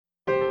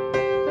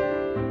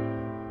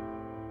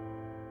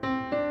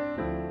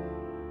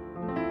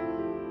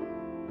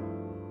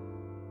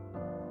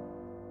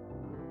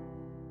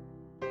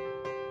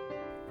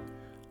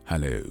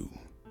Hello,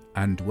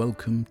 and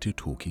welcome to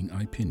Talking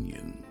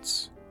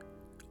Opinions.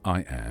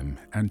 I am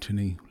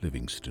Anthony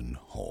Livingston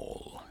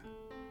Hall.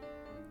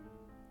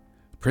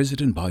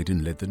 President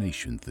Biden led the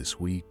nation this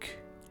week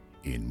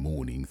in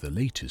mourning the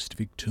latest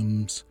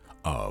victims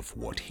of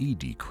what he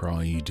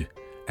decried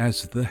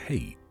as the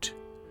hate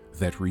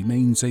that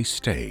remains a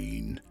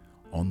stain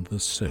on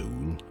the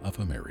soul of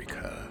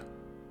America.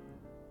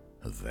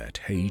 That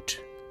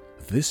hate,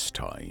 this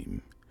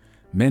time,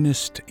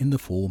 menaced in the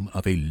form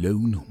of a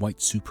lone white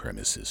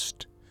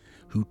supremacist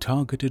who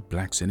targeted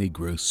blacks in a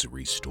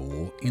grocery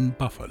store in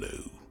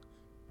Buffalo.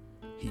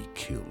 He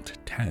killed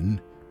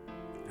 10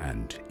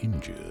 and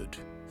injured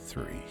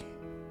 3.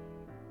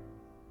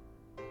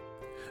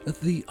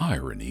 The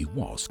irony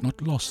was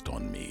not lost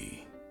on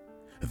me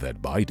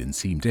that Biden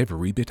seemed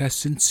every bit as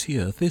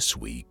sincere this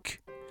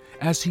week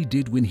as he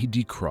did when he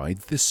decried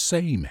this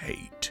same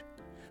hate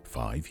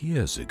 5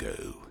 years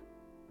ago.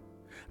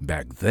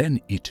 Back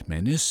then it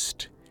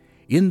menaced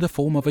in the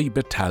form of a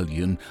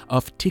battalion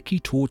of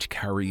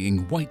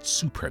tiki-torch-carrying white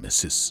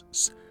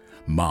supremacists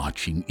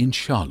marching in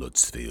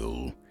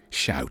Charlottesville,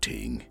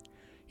 shouting,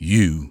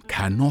 "You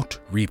cannot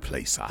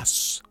replace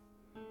us."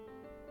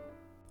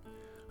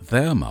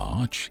 Their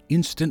march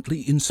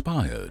instantly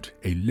inspired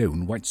a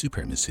lone white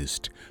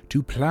supremacist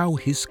to plow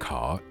his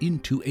car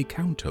into a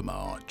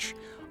countermarch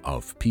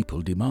of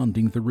people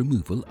demanding the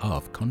removal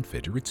of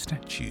Confederate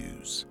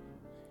statues.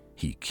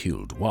 He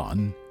killed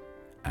 1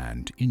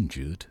 and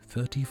injured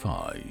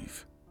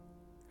 35.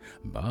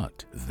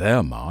 But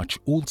their march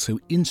also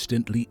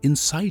instantly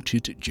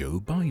incited Joe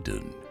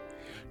Biden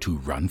to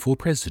run for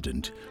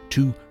president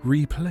to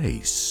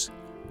replace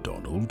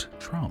Donald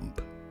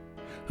Trump,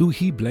 who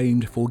he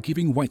blamed for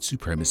giving white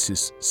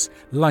supremacists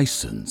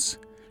license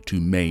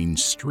to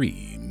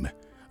mainstream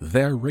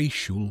their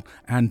racial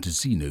and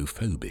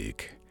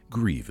xenophobic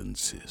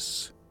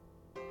grievances.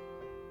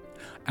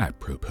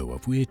 Apropos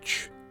of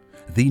which,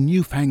 the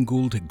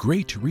newfangled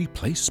Great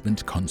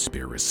Replacement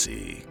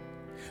conspiracy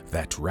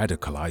that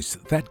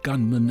radicalized that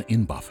gunman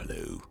in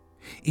Buffalo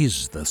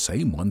is the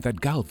same one that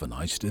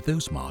galvanized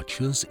those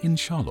marchers in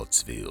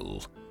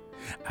Charlottesville,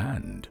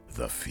 and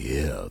the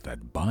fear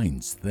that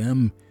binds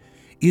them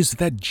is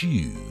that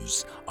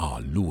Jews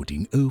are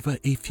lording over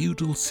a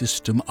feudal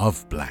system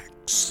of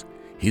blacks,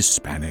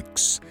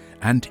 Hispanics,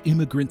 and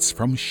immigrants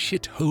from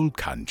shithole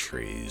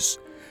countries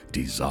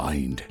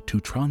designed to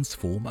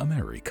transform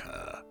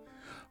America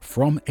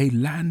from a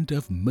land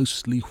of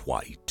mostly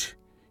white,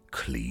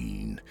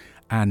 clean,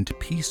 and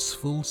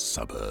peaceful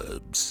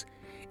suburbs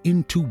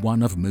into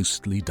one of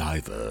mostly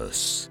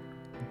diverse,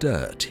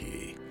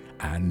 dirty,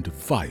 and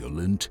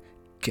violent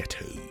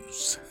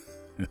ghettos.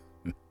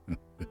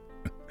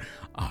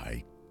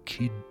 I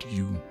kid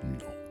you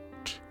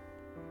not.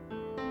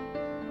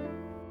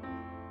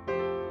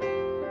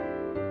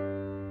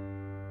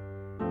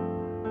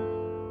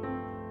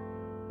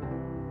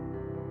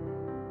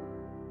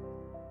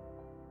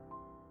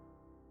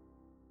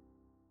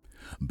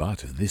 But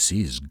this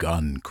is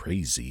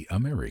gun-crazy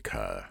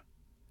America.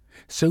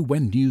 So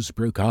when news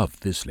broke of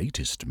this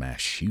latest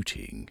mass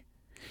shooting,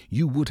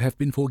 you would have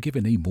been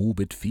forgiven a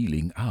morbid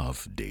feeling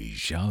of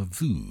déjà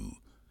vu,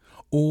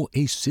 or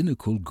a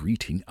cynical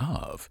greeting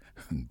of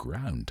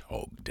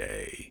Groundhog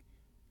Day.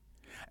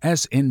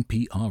 As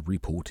NPR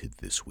reported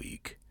this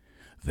week,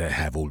 there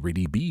have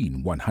already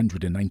been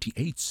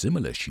 198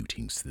 similar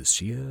shootings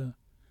this year.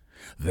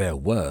 There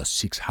were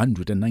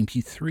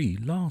 693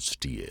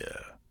 last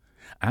year,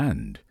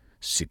 and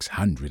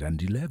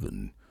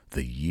 611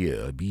 the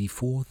year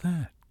before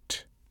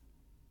that.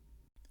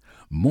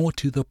 More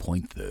to the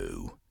point,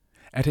 though,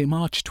 at a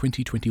March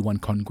 2021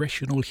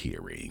 congressional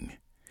hearing,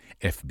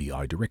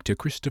 FBI Director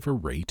Christopher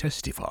Wray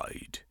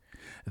testified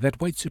that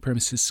white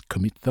supremacists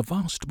commit the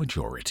vast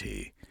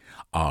majority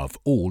of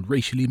all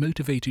racially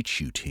motivated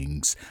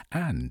shootings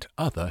and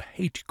other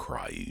hate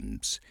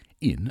crimes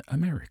in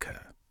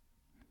America.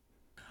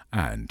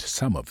 And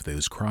some of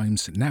those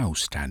crimes now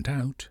stand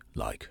out,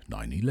 like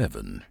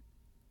 9/11.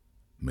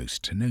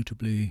 Most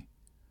notably,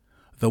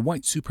 the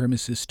white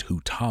supremacist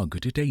who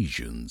targeted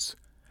Asians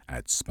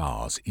at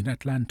spas in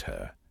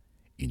Atlanta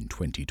in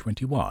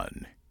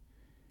 2021.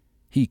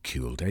 He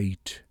killed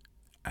 8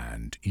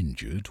 and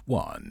injured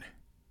 1.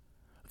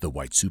 The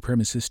white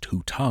supremacist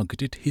who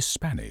targeted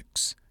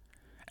Hispanics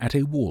at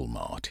a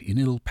Walmart in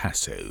El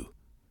Paso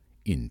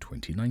in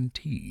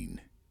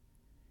 2019.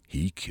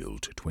 He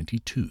killed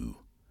 22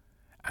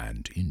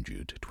 and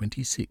injured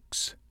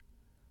 26.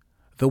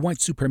 The white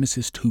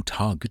supremacist who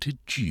targeted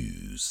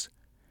Jews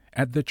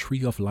at the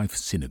Tree of Life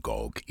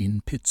Synagogue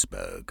in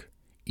Pittsburgh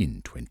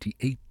in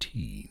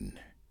 2018.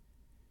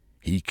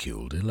 He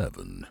killed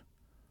 11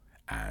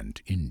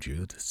 and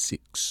injured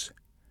 6.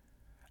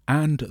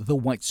 And the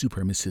white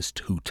supremacist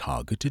who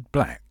targeted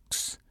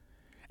blacks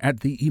at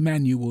the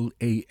Emmanuel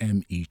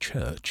AME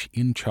Church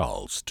in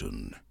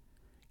Charleston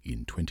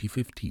in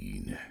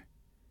 2015.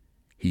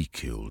 He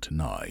killed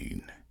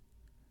 9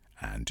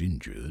 and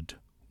injured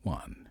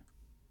 1.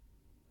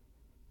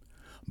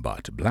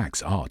 But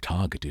blacks are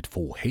targeted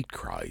for hate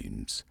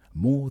crimes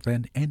more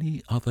than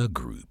any other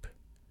group,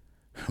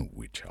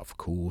 which of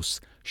course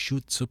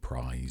should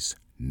surprise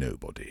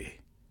nobody.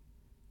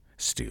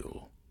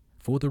 Still,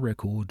 for the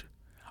record,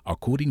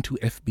 according to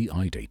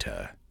FBI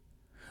data,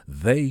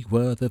 they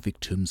were the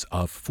victims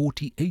of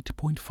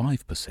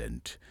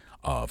 48.5%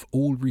 of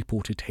all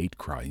reported hate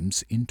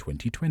crimes in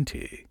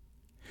 2020,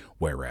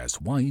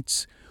 whereas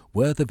whites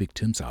were the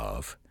victims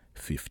of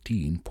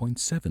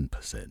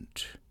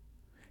 15.7%,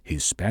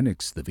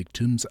 Hispanics the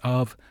victims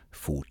of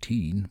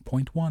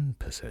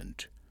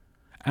 14.1%,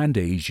 and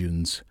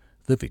Asians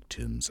the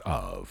victims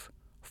of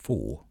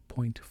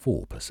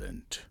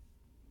 4.4%.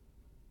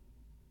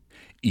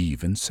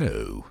 Even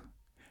so,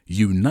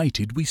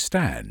 united we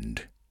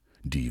stand,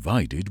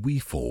 divided we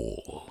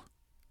fall.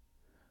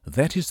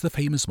 That is the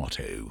famous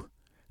motto,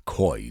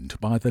 coined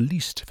by the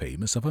least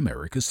famous of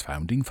America's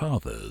founding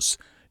fathers,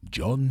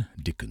 John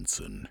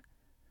Dickinson.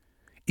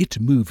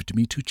 It moved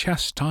me to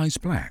chastise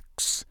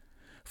blacks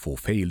for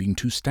failing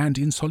to stand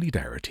in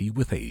solidarity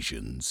with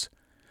Asians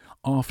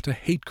after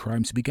hate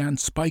crimes began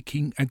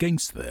spiking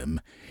against them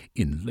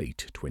in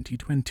late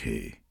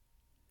 2020.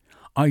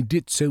 I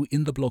did so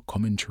in the blog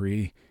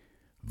commentary,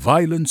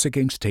 "Violence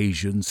Against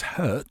Asians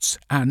Hurts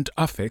and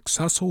Affects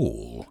Us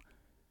All,"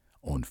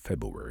 on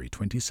February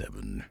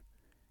 27,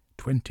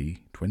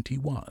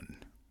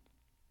 2021.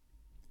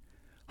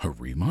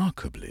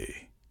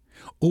 Remarkably,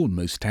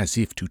 almost as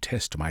if to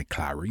test my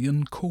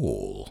clarion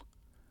call,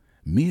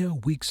 mere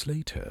weeks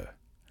later,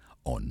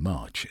 on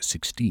March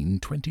 16,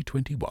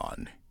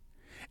 2021,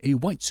 a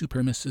white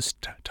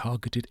supremacist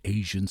targeted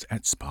Asians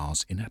at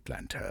spas in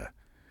Atlanta,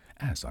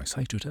 as I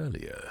cited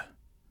earlier.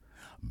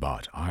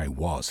 But I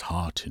was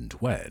heartened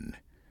when,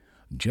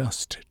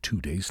 just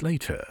 2 days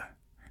later,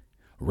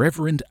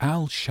 Reverend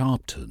Al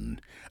Sharpton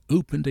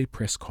opened a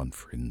press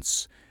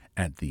conference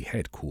at the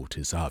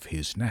headquarters of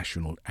his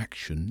National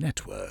Action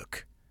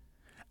Network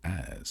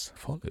as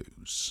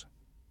follows.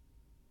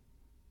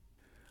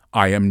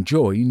 I am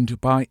joined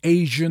by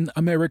Asian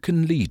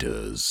American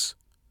leaders,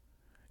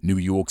 New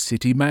York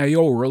City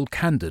mayoral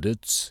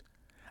candidates,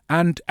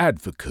 and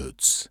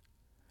advocates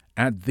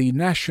at the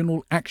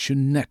National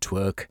Action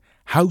Network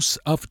House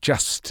of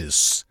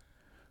Justice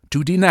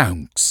to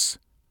denounce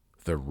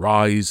the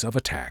rise of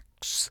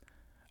attacks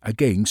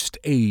against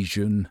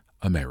Asian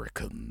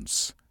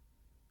Americans.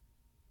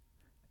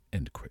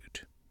 End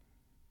quote.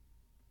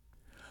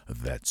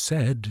 That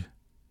said,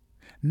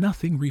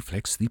 nothing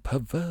reflects the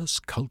perverse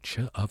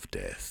culture of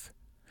death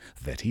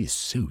that is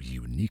so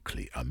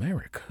uniquely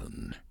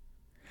American,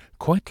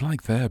 quite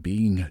like there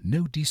being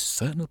no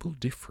discernible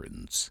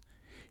difference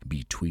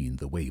between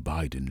the way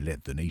Biden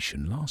led the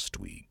nation last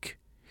week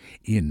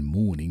in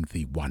mourning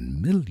the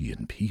 1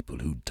 million people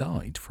who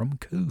died from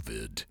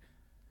COVID,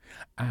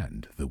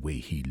 and the way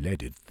he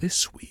led it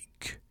this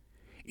week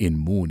in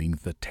mourning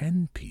the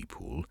 10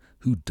 people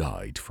who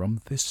died from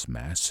this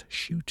mass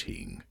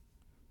shooting.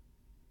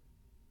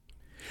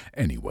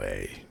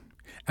 Anyway,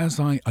 as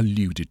I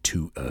alluded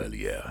to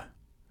earlier,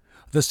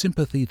 the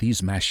sympathy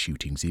these mass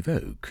shootings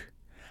evoke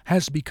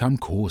has become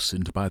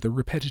coarsened by the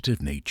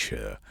repetitive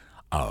nature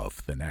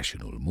of the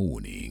national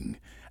mourning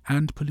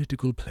and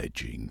political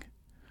pledging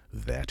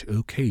that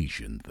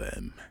occasion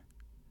them.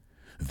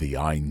 The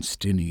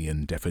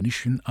Einsteinian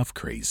definition of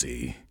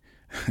crazy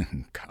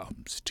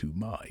comes to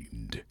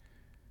mind.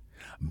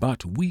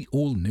 But we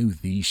all know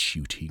these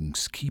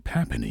shootings keep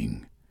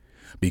happening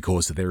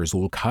because there is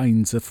all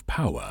kinds of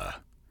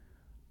power,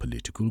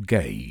 political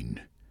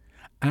gain,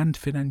 and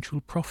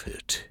financial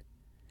profit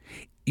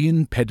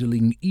in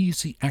peddling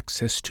easy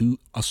access to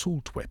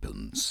assault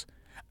weapons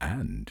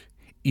and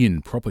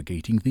in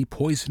propagating the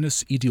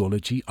poisonous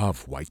ideology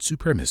of white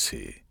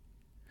supremacy.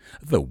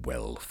 The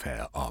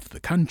welfare of the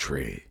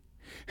country,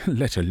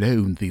 let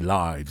alone the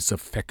lives of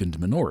fecund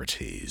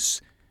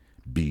minorities,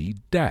 be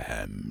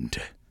damned.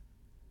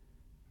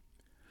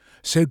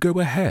 So go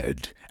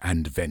ahead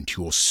and vent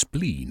your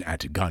spleen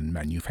at gun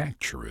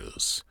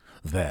manufacturers,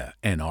 their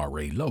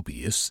NRA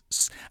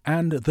lobbyists,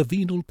 and the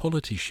venal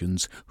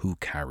politicians who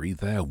carry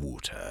their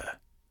water.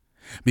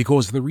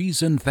 Because the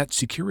reason that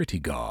security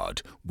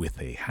guard with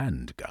a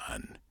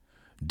handgun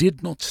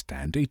did not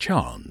stand a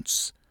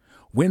chance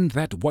when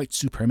that white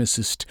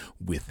supremacist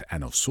with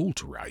an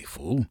assault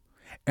rifle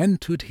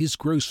entered his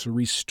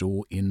grocery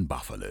store in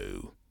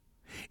Buffalo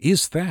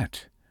is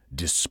that,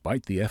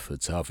 despite the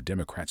efforts of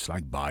Democrats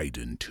like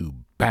Biden to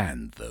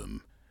ban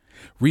them,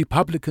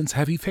 Republicans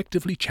have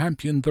effectively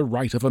championed the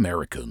right of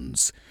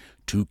Americans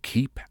to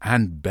keep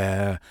and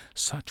bear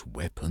such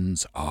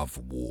weapons of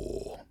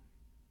war.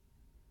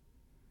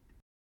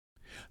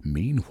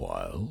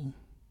 Meanwhile,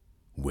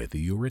 whether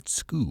you're at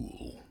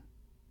school,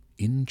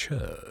 in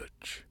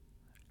church,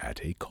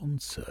 at a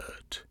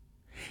concert,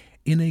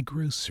 in a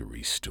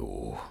grocery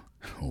store,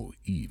 or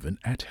even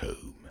at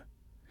home,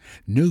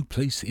 no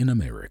place in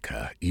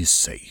America is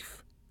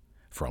safe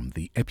from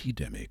the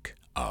epidemic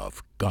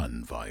of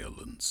gun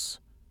violence.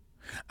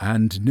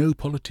 And no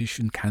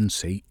politician can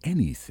say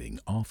anything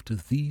after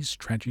these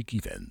tragic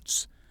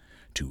events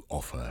to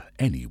offer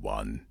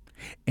anyone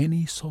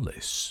any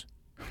solace,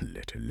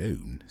 let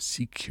alone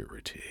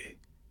security.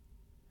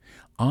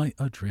 I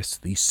address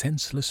the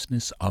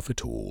senselessness of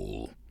it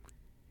all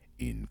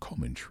in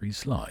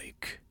commentaries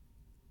like,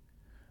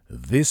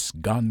 "This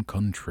gun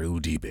control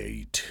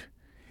debate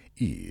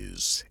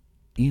is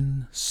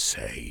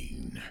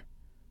insane,"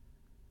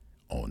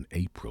 on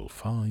April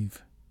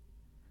 5,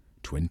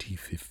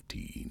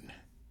 2015.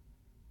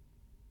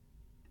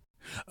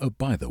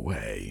 By the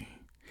way,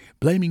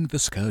 blaming the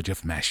scourge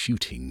of mass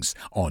shootings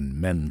on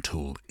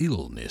mental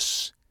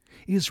illness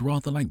is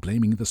rather like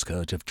blaming the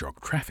scourge of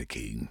drug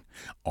trafficking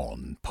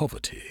on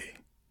poverty.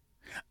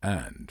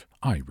 And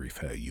I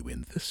refer you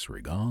in this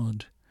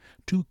regard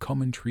to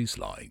commentaries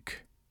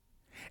like,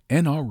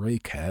 "NRA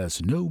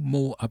cares no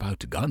more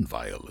about gun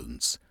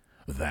violence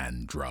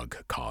than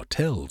drug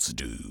cartels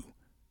do,"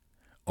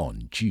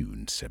 on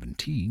June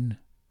 17,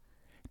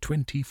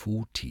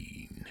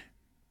 2014.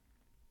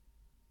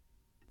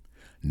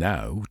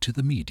 Now to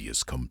the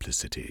media's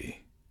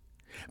complicity,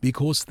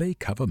 because they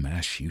cover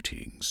mass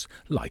shootings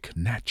like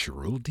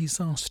natural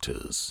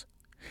disasters,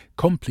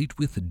 complete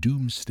with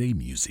doomsday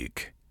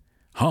music,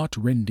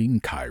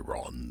 heart-rending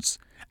chyrons,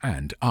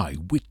 and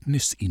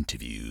eyewitness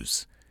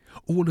interviews,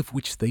 all of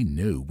which they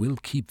know will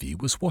keep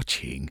viewers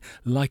watching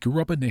like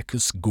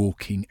rubberneckers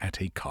gawking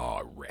at a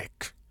car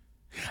wreck.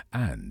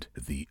 And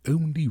the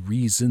only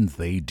reason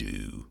they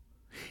do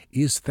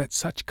is that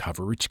such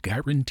coverage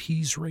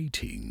guarantees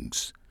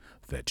ratings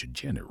that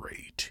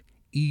generate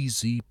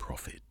easy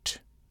profit.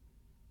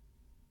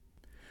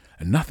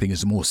 Nothing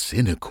is more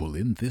cynical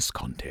in this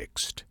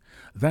context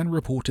than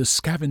reporters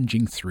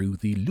scavenging through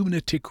the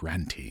lunatic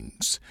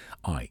rantings,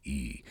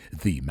 i.e.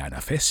 the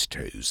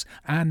manifestos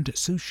and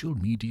social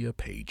media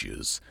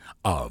pages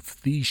of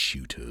these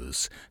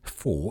shooters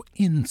for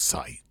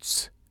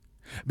insights,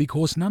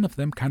 because none of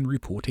them can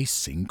report a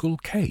single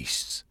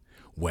case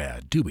where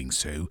doing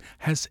so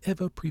has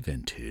ever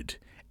prevented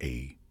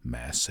a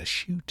mass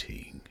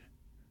shooting.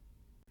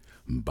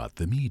 But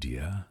the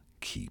media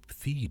keep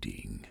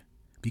feeding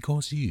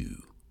because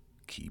you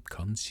keep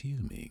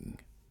consuming.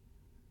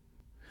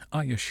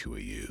 I assure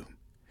you,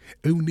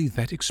 only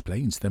that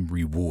explains them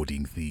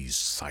rewarding these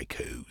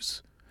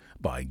psychos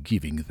by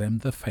giving them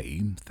the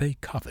fame they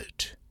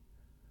covet.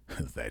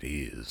 That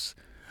is,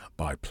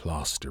 by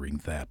plastering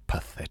their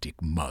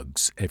pathetic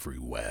mugs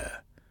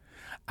everywhere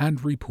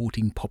and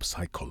reporting pop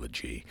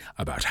psychology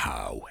about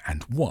how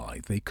and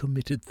why they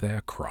committed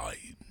their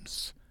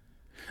crimes.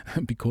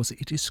 Because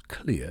it is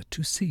clear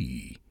to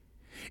see,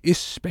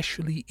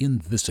 especially in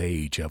this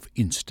age of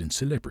instant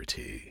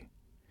celebrity,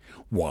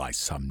 why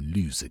some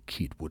loser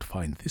kid would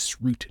find this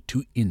route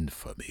to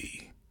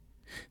infamy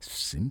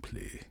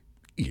simply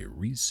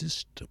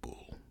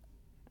irresistible.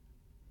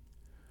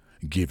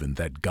 Given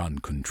that gun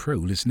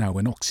control is now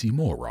an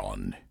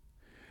oxymoron,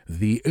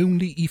 the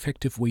only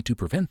effective way to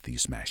prevent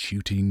these mass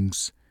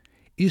shootings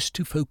is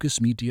to focus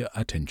media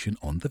attention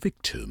on the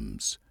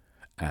victims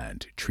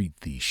and treat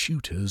these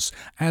shooters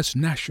as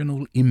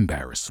national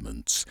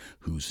embarrassments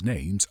whose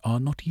names are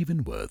not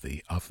even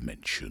worthy of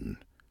mention,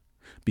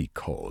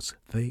 because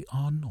they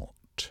are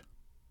not.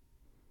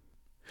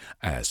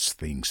 As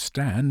things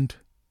stand,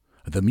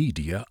 the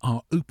media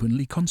are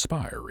openly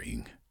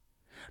conspiring,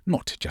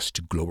 not just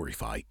to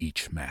glorify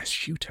each mass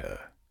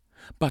shooter,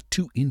 but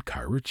to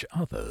encourage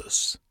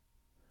others.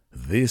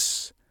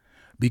 This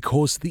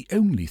because the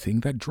only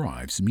thing that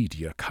drives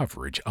media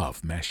coverage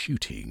of mass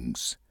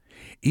shootings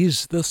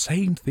is the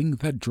same thing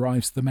that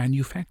drives the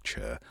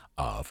manufacture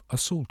of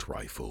assault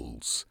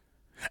rifles,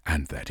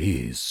 and that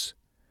is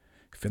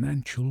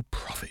financial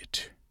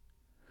profit,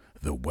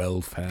 the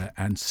welfare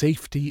and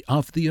safety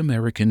of the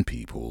American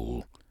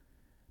people.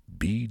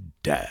 Be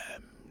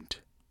damned.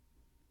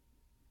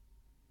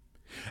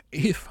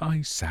 If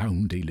I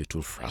sound a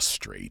little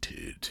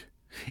frustrated,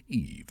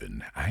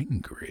 even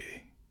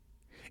angry,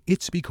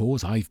 it's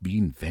because I've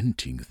been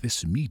venting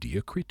this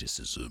media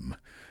criticism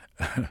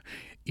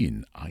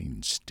in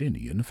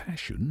Einsteinian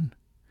fashion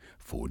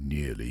for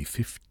nearly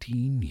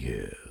 15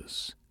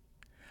 years,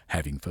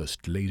 having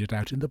first laid it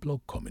out in the blog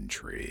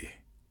commentary,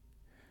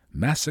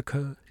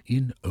 Massacre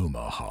in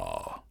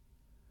Omaha,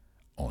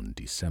 on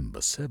December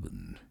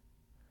 7,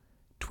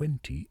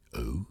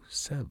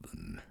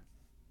 2007.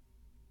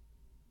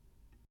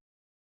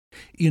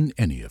 In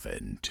any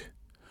event,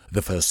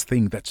 the first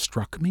thing that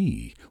struck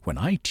me when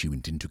I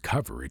tuned into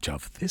coverage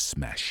of this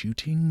mass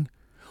shooting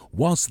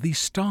was the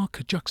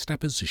stark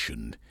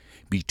juxtaposition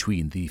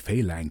between the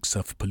phalanx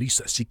of police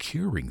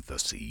securing the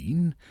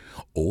scene,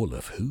 all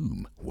of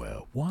whom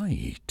were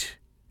white,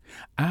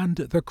 and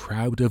the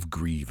crowd of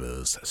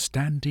grievers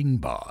standing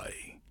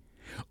by,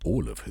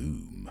 all of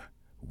whom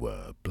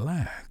were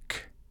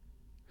black.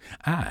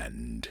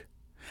 And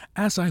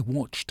as I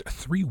watched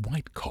 3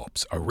 white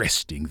cops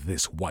arresting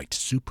this white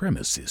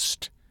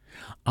supremacist,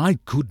 I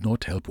could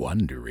not help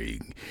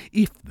wondering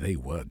if they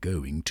were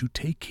going to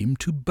take him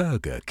to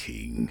Burger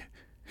King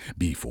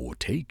before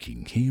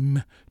taking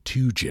him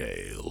to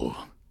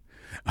jail.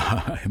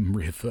 I'm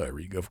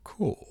referring, of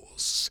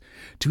course,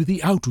 to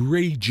the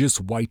outrageous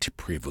white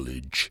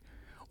privilege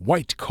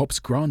white cops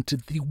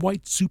granted the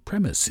white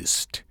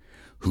supremacist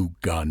who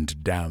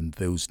gunned down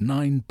those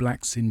 9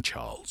 blacks in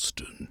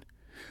Charleston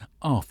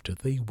after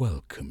they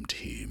welcomed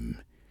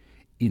him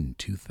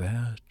into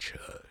their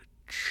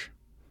church.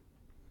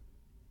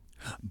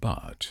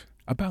 But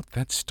about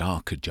that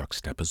stark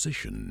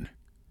juxtaposition,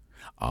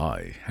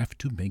 I have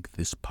to make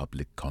this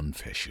public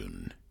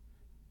confession.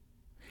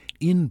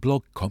 In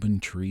blog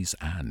commentaries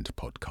and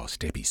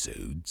podcast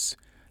episodes,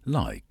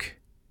 like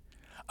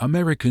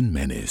American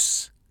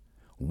Menace,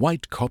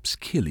 White Cops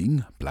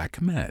Killing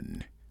Black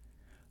Men,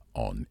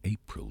 on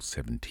April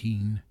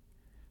 17,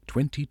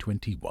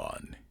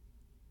 2021,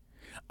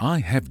 I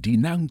have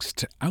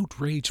denounced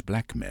outraged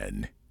black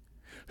men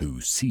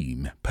who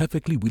seem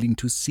perfectly willing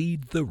to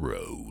cede the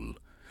role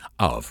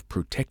of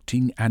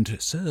protecting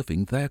and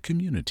serving their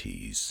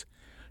communities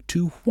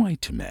to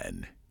white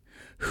men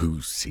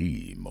who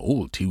seem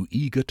all too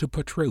eager to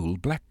patrol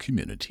black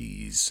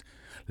communities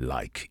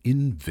like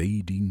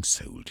invading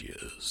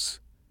soldiers.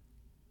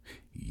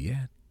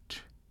 Yet,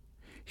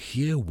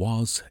 here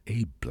was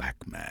a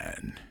black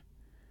man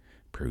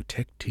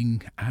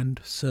protecting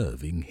and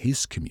serving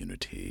his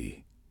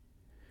community,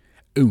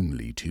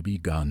 only to be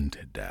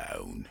gunned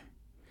down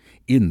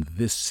in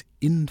this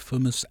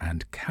infamous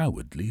and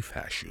cowardly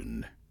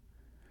fashion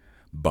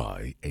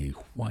by a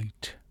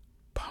white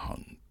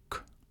punk.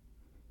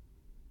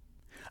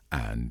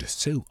 And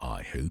so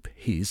I hope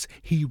his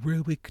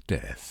heroic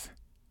death,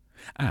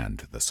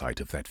 and the sight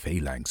of that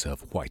phalanx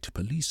of white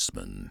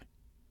policemen,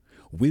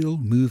 will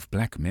move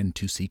black men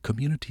to see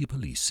community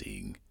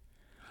policing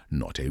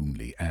not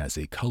only as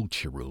a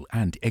cultural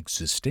and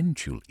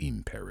existential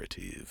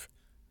imperative,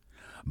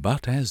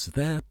 but as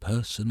their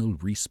personal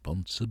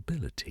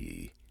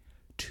responsibility,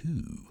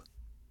 too.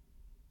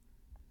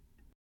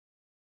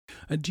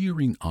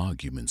 During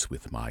arguments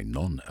with my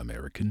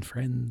non-American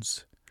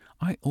friends,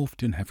 I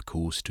often have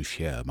cause to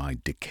share my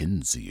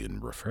Dickensian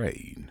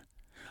refrain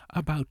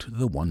about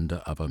the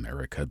wonder of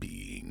America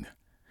being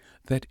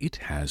that it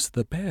has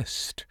the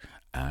best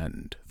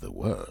and the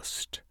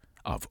worst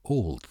of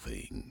all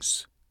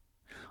things.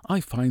 I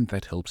find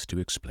that helps to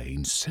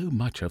explain so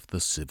much of the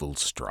civil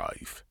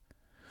strife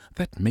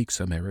that makes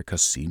America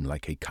seem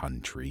like a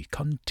country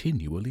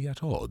continually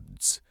at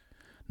odds,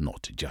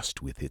 not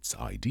just with its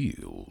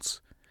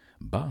ideals,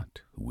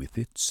 but with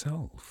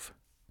itself.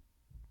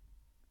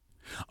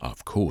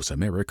 Of course,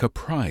 America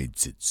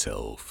prides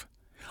itself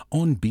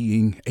on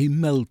being a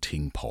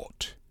melting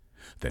pot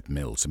that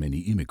melts many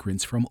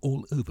immigrants from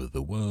all over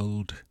the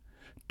world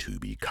to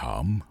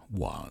become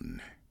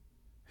one.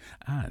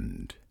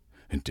 And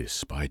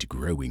despite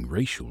growing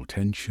racial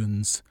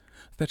tensions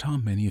that are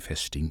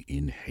manifesting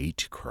in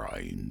hate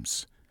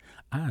crimes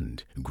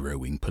and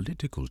growing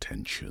political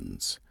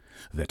tensions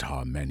that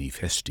are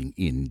manifesting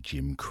in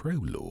Jim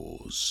Crow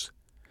laws,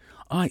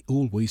 I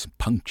always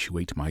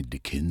punctuate my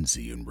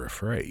Dickensian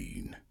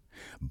refrain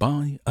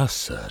by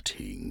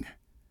asserting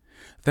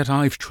that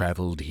I've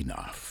travelled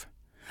enough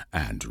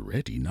and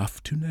read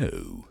enough to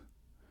know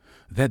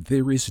that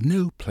there is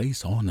no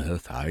place on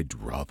earth I'd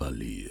rather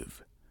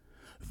live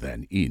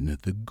than in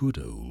the good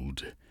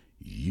old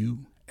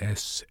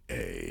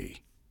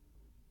USA.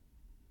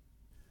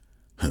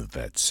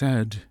 That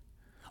said,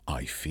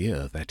 I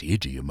fear that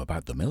idiom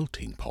about the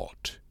melting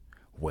pot,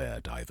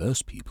 where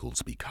diverse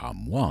peoples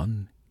become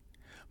one,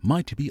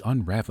 might be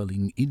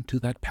unravelling into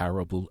that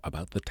parable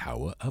about the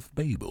Tower of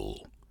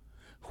Babel,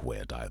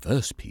 where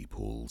diverse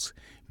peoples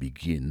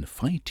begin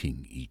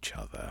fighting each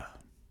other.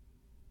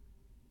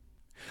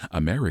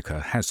 America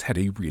has had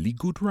a really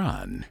good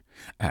run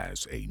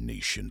as a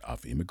nation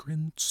of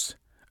immigrants.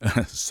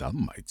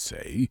 Some might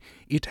say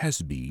it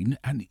has been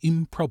an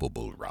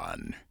improbable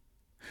run.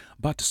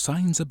 But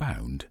signs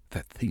abound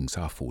that things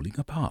are falling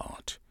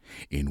apart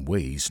in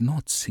ways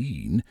not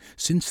seen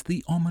since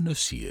the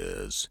ominous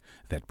years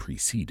that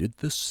preceded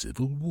the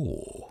Civil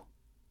War.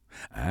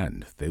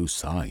 And those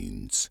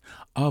signs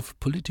of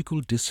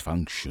political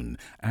dysfunction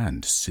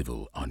and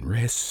civil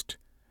unrest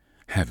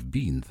have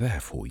been there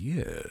for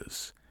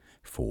years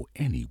for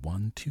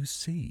anyone to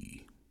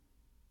see.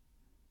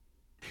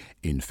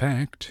 In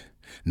fact,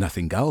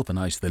 nothing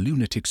galvanized the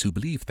lunatics who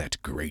believe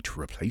that great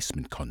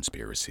replacement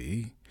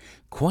conspiracy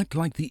quite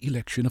like the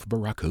election of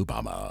Barack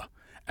Obama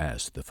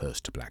as the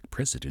first black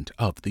president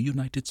of the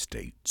United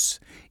States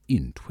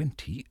in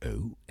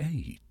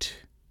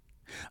 2008.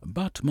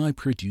 But my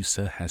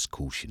producer has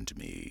cautioned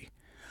me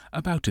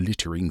about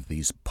littering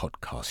these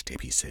podcast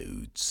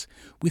episodes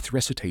with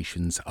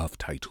recitations of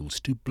titles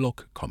to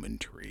blog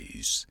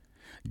commentaries,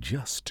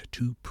 just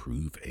to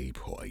prove a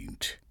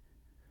point.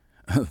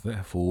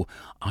 Therefore,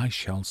 I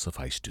shall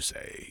suffice to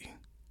say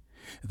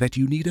that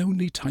you need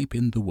only type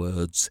in the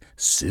words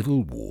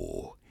Civil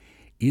War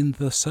in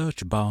the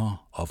search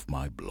bar of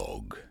my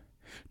blog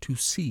to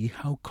see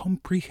how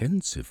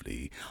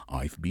comprehensively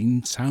I've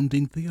been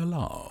sounding the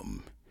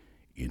alarm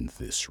in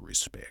this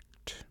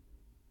respect.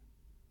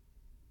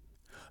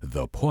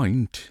 The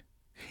point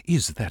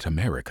is that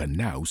America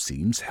now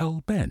seems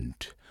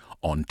hell-bent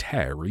on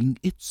tearing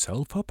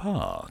itself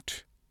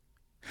apart.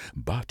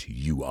 But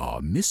you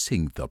are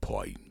missing the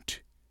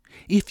point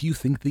if you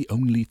think the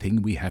only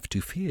thing we have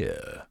to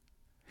fear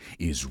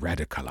is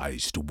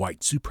radicalized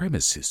white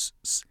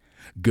supremacists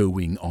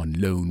going on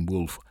lone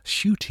wolf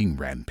shooting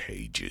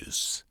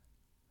rampages.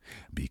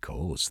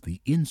 Because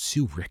the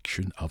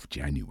insurrection of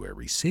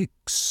January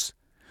 6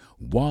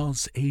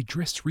 was a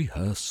dress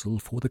rehearsal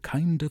for the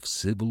kind of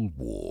civil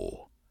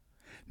war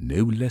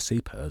no less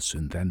a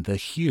person than the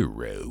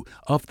hero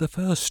of the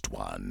first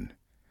one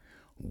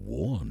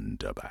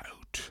warned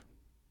about.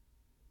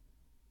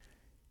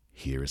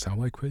 Here is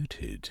how I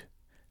quoted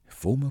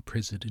former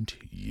President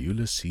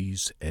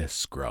Ulysses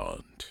S.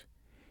 Grant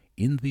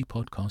in the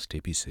podcast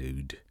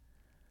episode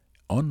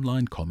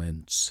Online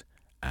Comments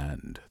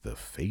and the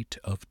Fate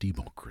of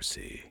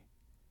Democracy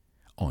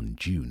on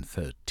June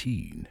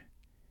 13,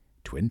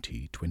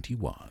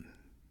 2021.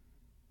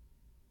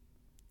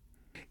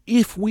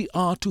 If we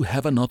are to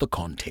have another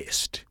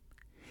contest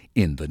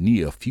in the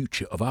near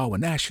future of our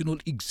national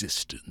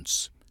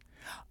existence,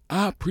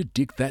 I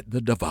predict that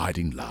the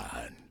dividing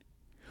line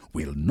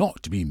will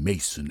not be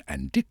Mason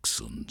and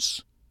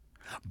Dixon's,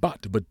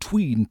 but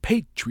between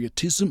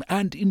patriotism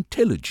and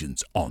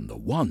intelligence on the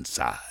one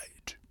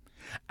side,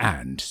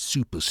 and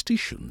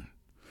superstition,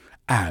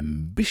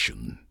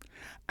 ambition,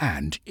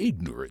 and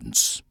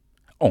ignorance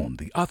on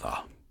the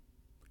other.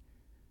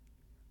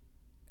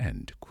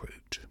 End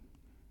quote.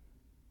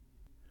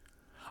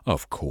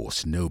 Of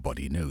course,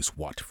 nobody knows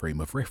what frame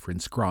of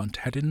reference Grant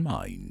had in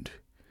mind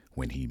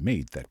when he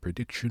made that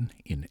prediction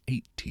in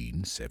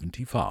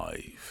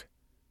 1875.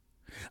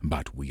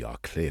 But we are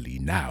clearly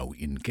now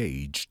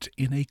engaged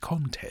in a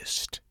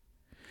contest,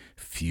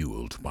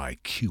 fueled by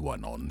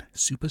QAnon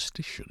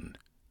superstition,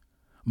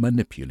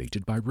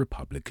 manipulated by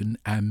Republican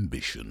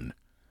ambition,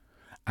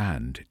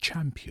 and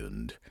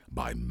championed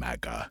by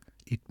MAGA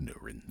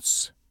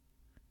ignorance.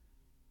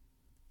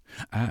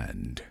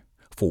 And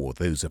for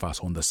those of us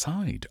on the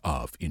side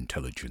of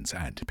intelligence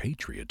and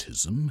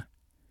patriotism,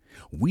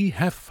 we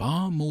have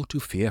far more to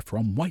fear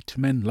from white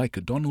men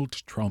like Donald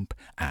Trump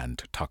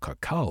and Tucker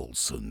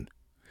Carlson,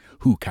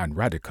 who can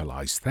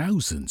radicalize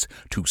thousands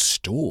to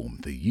storm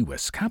the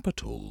U.S.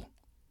 Capitol,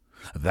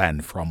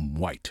 than from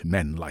white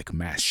men like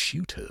mass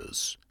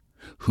shooters,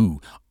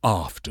 who,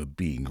 after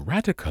being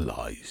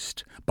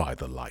radicalized by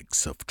the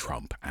likes of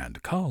Trump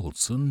and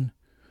Carlson,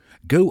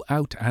 go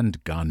out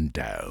and gun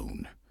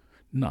down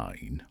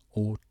 9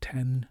 or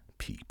 10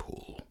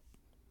 people.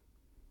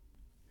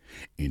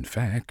 In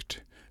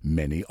fact,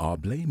 many are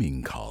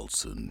blaming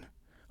Carlson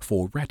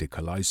for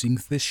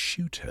radicalizing this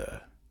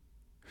shooter.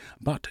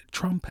 But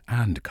Trump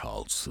and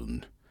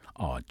Carlson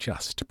are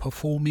just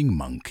performing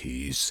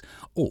monkeys,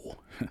 or,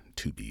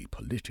 to be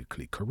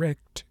politically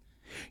correct,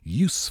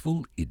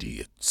 useful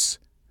idiots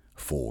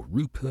for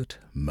Rupert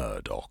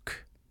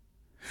Murdoch.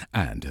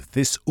 And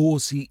this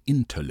Aussie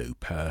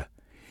interloper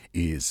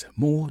is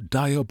more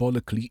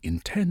diabolically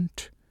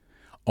intent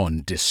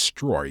on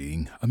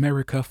destroying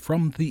America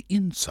from the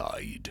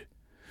inside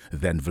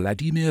than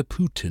Vladimir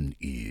Putin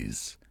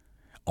is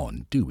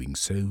on doing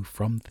so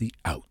from the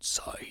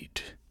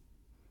outside.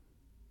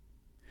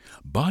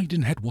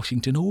 Biden had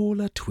Washington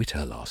all a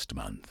Twitter last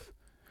month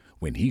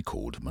when he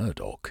called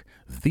Murdoch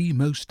the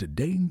most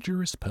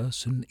dangerous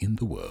person in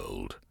the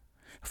world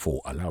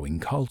for allowing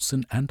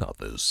Carlson and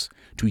others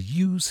to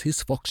use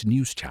his Fox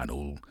News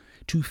channel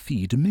to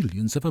feed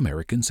millions of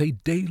Americans a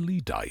daily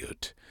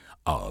diet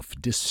of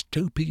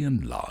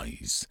dystopian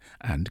lies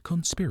and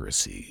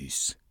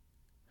conspiracies.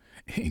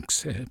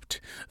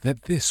 Except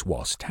that this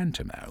was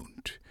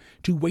tantamount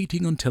to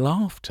waiting until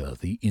after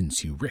the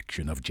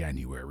insurrection of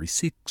January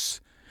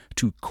 6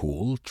 to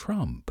call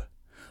Trump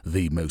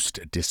the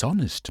most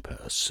dishonest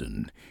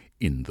person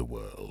in the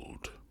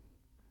world.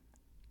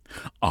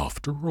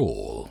 After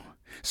all,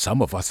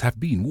 some of us have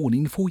been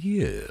warning for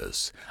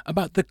years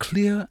about the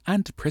clear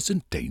and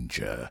present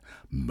danger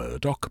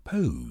Murdoch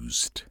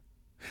posed.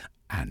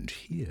 And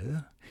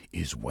here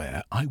is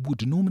where I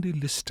would normally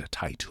list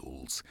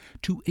titles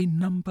to a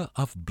number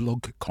of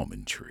blog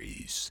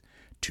commentaries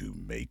to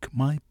make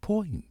my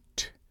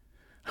point.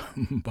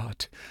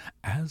 But,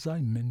 as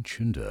I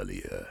mentioned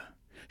earlier,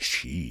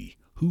 she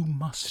who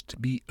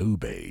must be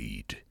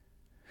obeyed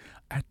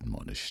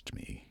admonished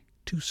me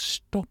to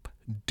stop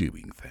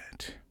doing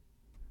that.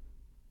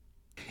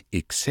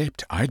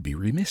 Except I'd be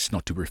remiss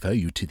not to refer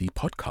you to the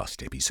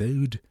podcast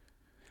episode,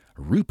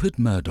 Rupert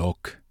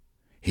Murdoch,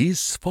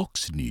 his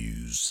Fox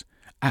News,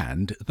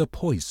 and the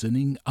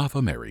Poisoning of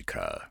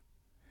America,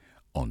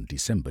 on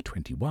December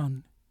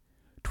 21,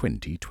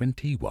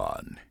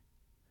 2021.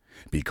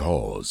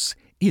 Because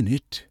in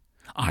it,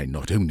 I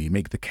not only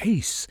make the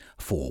case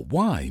for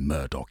why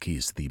Murdoch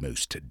is the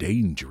most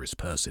dangerous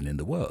person in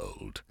the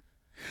world,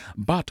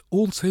 but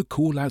also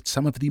call out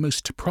some of the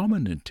most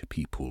prominent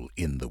people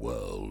in the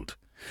world,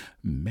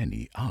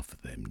 many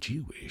of them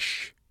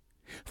Jewish,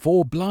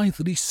 for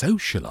blithely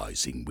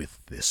socializing with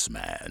this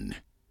man,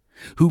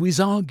 who is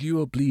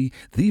arguably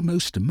the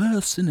most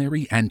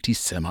mercenary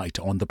anti-Semite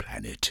on the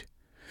planet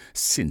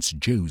since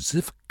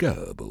Joseph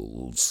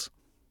Goebbels.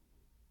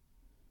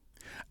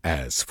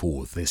 As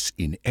for this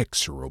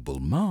inexorable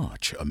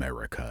march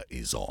America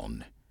is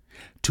on,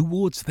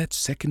 towards that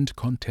second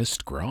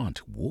contest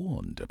Grant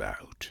warned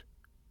about,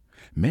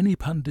 many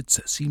pundits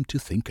seem to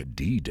think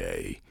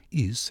D-Day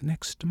is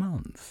next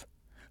month,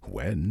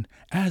 when,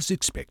 as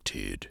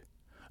expected,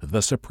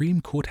 the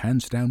Supreme Court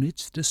hands down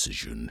its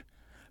decision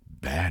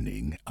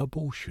banning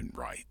abortion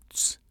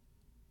rights.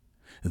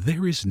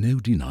 There is no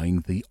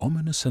denying the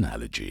ominous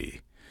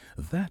analogy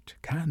that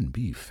can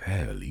be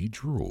fairly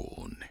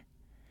drawn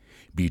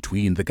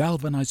between the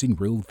galvanizing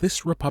role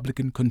this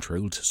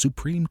Republican-controlled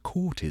Supreme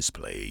Court is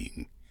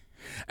playing,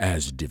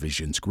 as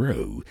divisions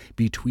grow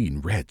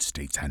between red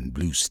states and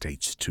blue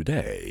states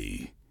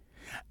today,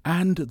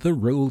 and the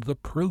role the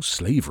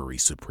pro-slavery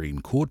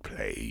Supreme Court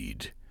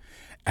played,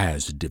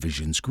 as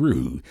divisions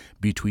grew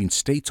between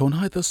states on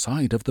either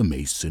side of the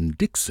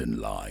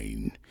Mason-Dixon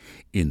line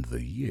in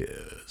the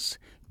years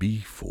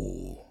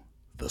before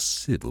the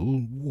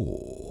Civil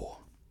War.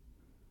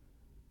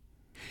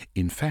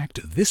 In fact,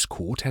 this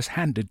court has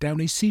handed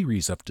down a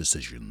series of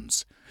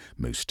decisions,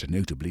 most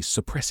notably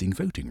suppressing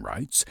voting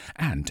rights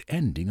and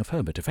ending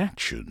affirmative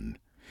action,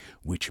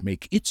 which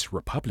make its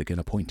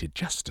Republican-appointed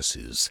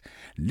justices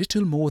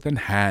little more than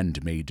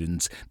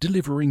handmaidens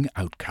delivering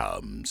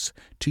outcomes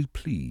to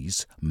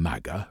please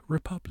MAGA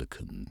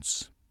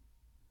Republicans.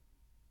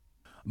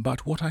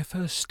 But what I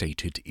first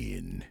stated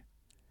in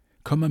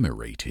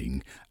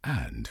commemorating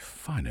and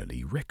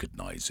finally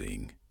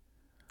recognizing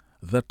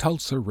the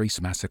Tulsa Race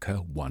Massacre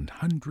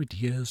 100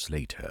 years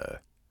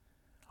later,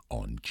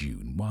 on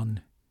June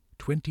 1,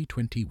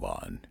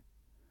 2021,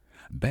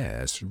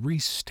 bears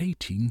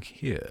restating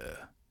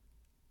here.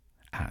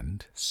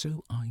 And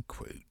so I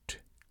quote,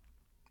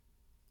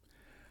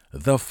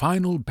 "The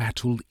final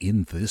battle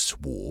in this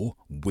war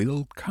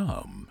will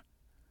come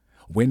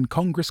when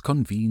Congress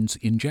convenes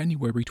in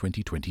January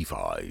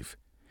 2025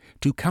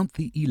 to count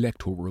the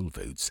electoral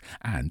votes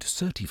and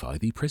certify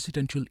the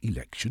presidential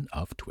election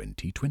of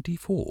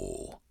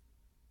 2024.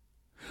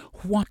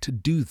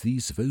 What do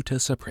these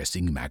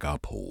voter-suppressing MAGA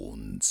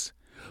pawns,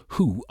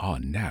 who are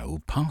now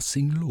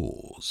passing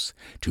laws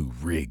to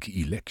rig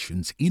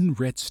elections in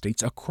red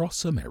states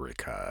across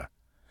America,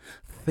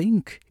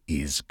 think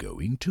is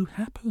going to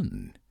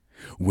happen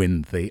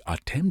when they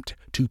attempt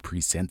to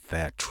present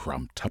their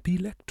trumped-up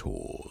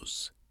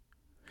electors?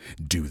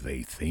 Do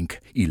they think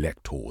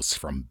electors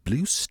from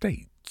blue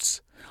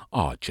states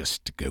are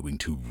just going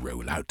to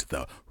roll out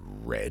the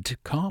red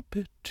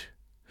carpet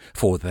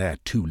for their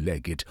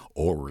two-legged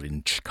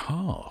orange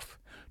calf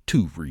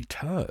to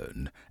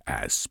return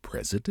as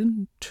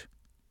president?"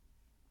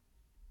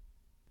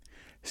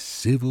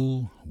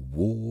 Civil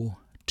War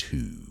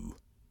II.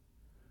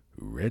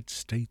 Red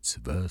states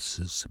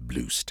versus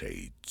blue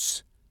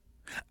states.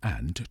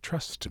 And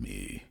trust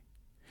me,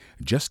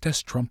 just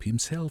as Trump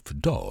himself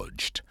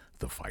dodged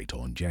the fight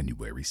on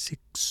January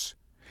 6,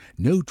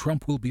 no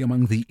Trump will be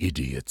among the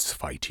idiots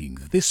fighting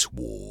this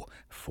war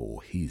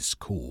for his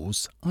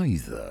cause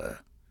either.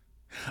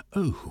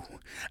 Oh,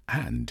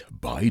 and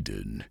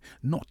Biden,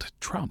 not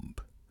Trump,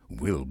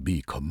 will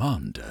be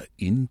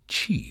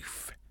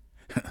commander-in-chief.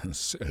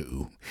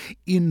 So,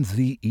 in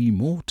the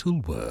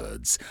immortal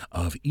words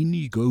of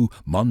Inigo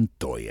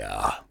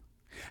Montoya,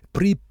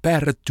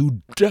 prepare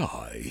to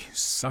die,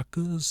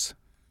 suckers.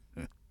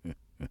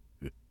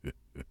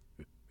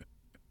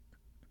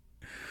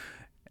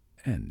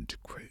 End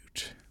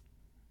quote.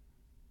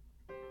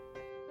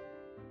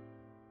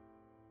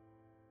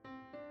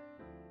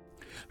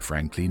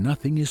 Frankly,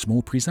 nothing is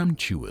more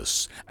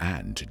presumptuous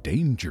and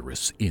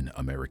dangerous in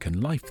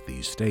American life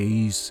these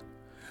days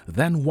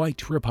than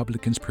white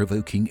Republicans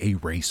provoking a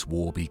race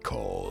war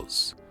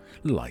because,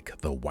 like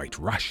the white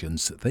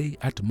Russians they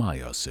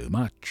admire so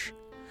much,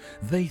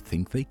 they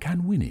think they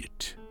can win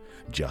it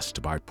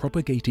just by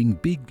propagating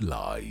big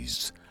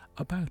lies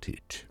about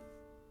it.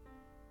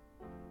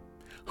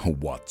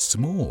 What's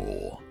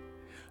more,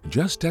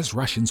 just as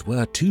Russians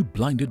were too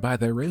blinded by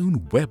their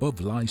own web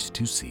of lies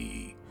to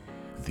see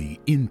the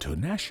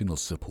international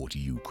support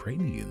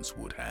Ukrainians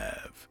would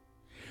have,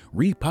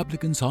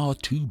 Republicans are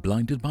too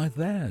blinded by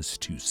theirs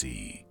to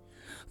see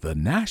the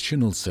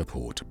national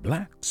support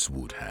blacks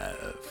would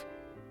have.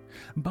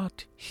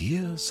 But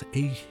here's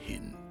a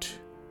hint.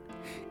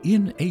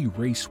 In a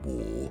race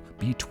war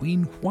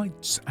between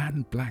whites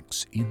and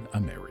blacks in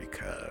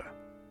America,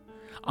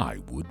 I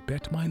would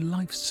bet my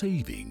life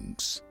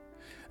savings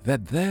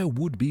that there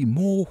would be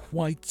more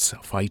whites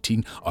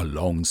fighting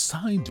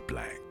alongside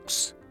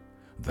blacks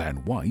than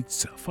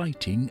whites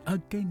fighting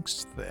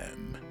against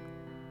them.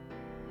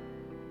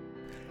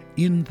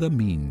 In the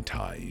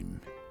meantime,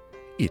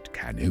 it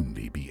can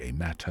only be a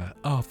matter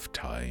of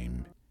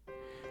time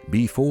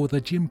before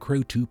the Jim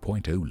Crow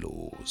 2.0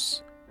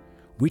 laws,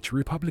 which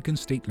Republican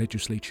state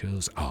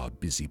legislatures are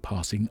busy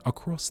passing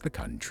across the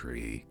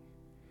country,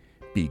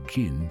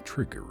 begin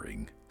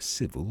triggering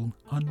civil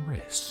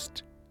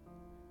unrest.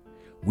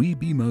 we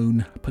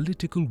bemoan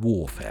political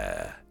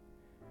warfare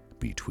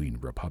between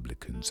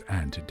Republicans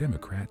and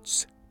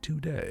Democrats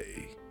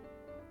today.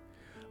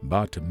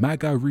 But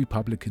MAGA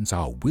Republicans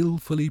are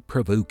willfully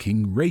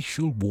provoking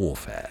racial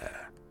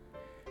warfare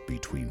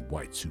between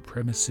white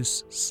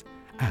supremacists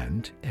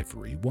and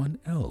everyone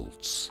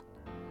else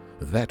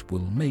that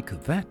will make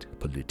that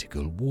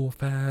political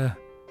warfare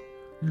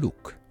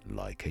look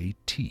like a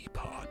tea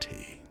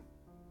party.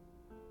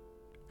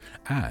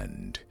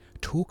 And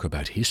talk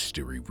about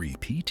history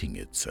repeating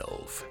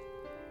itself.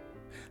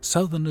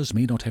 Southerners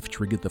may not have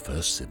triggered the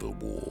first Civil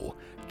War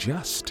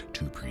just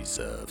to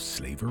preserve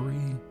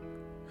slavery,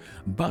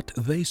 but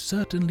they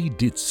certainly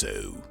did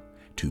so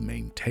to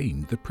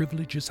maintain the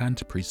privileges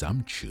and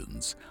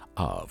presumptions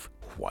of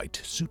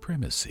white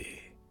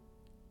supremacy.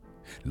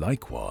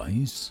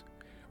 Likewise,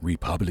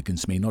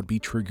 Republicans may not be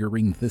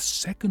triggering the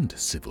Second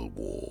Civil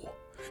War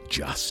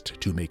just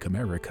to make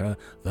America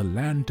the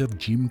land of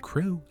Jim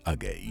Crow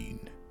again,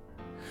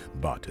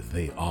 but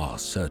they are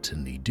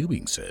certainly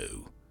doing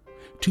so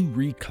to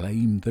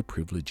reclaim the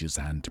privileges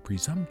and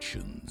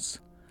presumptions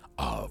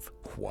of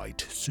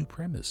white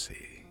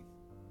supremacy.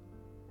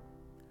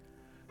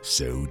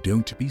 So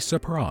don't be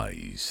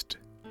surprised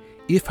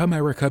if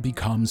America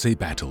becomes a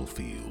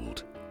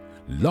battlefield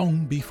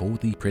long before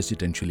the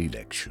presidential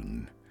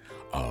election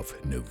of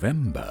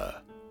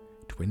November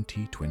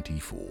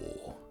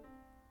 2024.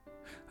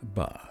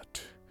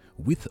 But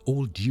with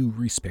all due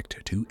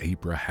respect to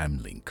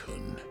Abraham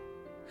Lincoln,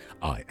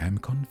 I am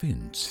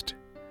convinced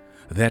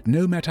that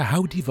no matter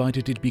how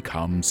divided it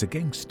becomes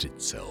against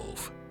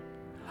itself,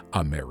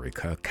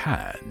 America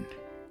can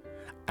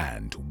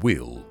and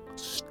will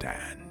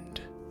stand.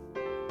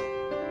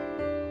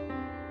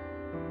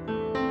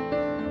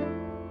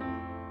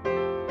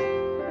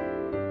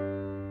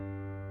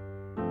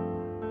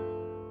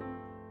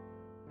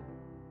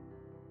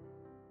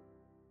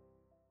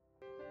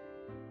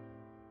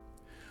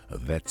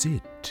 That's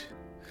it.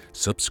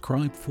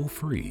 Subscribe for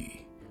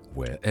free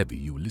wherever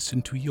you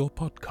listen to your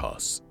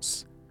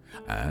podcasts.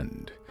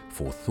 And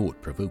for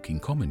thought-provoking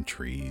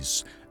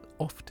commentaries,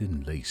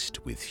 often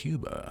laced with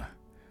humor,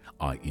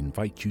 I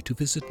invite you to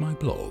visit my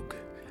blog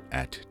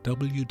at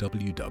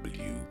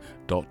www.ipjn.com.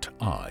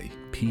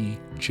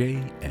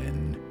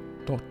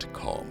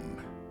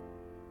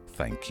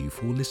 Thank you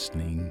for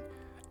listening,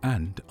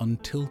 and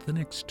until the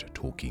next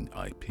Talking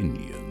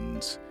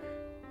Opinions,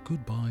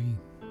 goodbye.